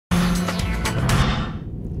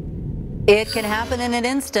It can happen in an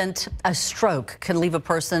instant. A stroke can leave a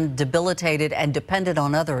person debilitated and dependent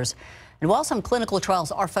on others. And while some clinical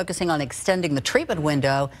trials are focusing on extending the treatment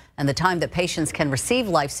window and the time that patients can receive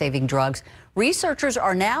life-saving drugs, researchers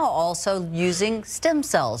are now also using stem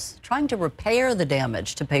cells, trying to repair the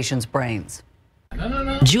damage to patients' brains.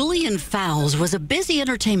 Julian Fowles was a busy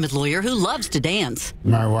entertainment lawyer who loves to dance.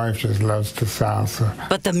 My wife just loves to salsa.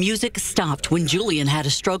 But the music stopped when Julian had a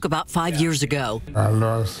stroke about 5 years ago. I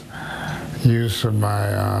lost use of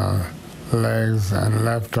my legs and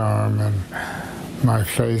left arm, and my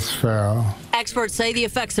face fell. Experts say the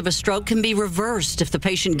effects of a stroke can be reversed if the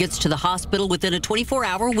patient gets to the hospital within a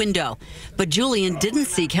 24-hour window. But Julian didn't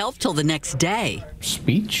seek help till the next day.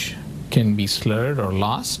 Speech can be slurred or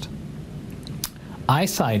lost.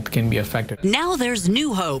 Eyesight can be affected. Now there's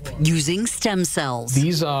new hope using stem cells.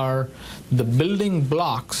 These are the building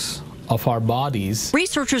blocks of our bodies.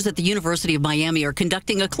 Researchers at the University of Miami are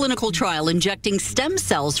conducting a clinical trial injecting stem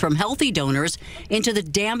cells from healthy donors into the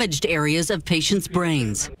damaged areas of patients'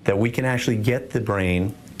 brains. That we can actually get the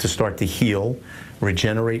brain to start to heal,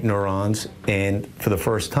 regenerate neurons, and for the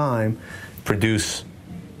first time produce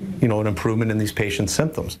an improvement in these patients'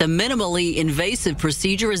 symptoms. The minimally invasive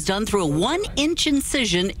procedure is done through a 1-inch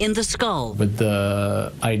incision in the skull, with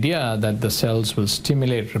the idea that the cells will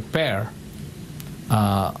stimulate repair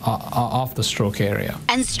of the stroke area.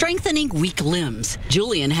 And strengthening weak limbs.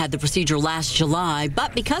 Julian had the procedure last July,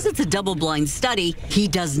 but because it's a double-blind study, he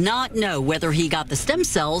does not know whether he got the stem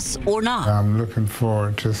cells or not. I'm looking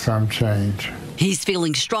forward to some change. He's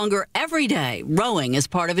feeling stronger every day, rowing as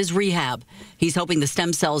part of his rehab. He's hoping the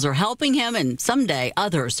stem cells are helping him and someday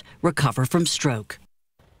others recover from stroke.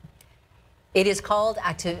 It is called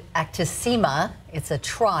Actissima. It's a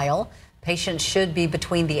trial. Patients should be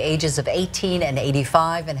between the ages of 18 and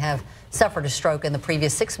 85 and have suffered a stroke in the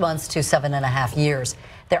previous 6 months to 7.5 years.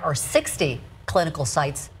 There are 60 clinical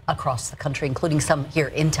sites across the country, including some here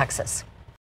in Texas.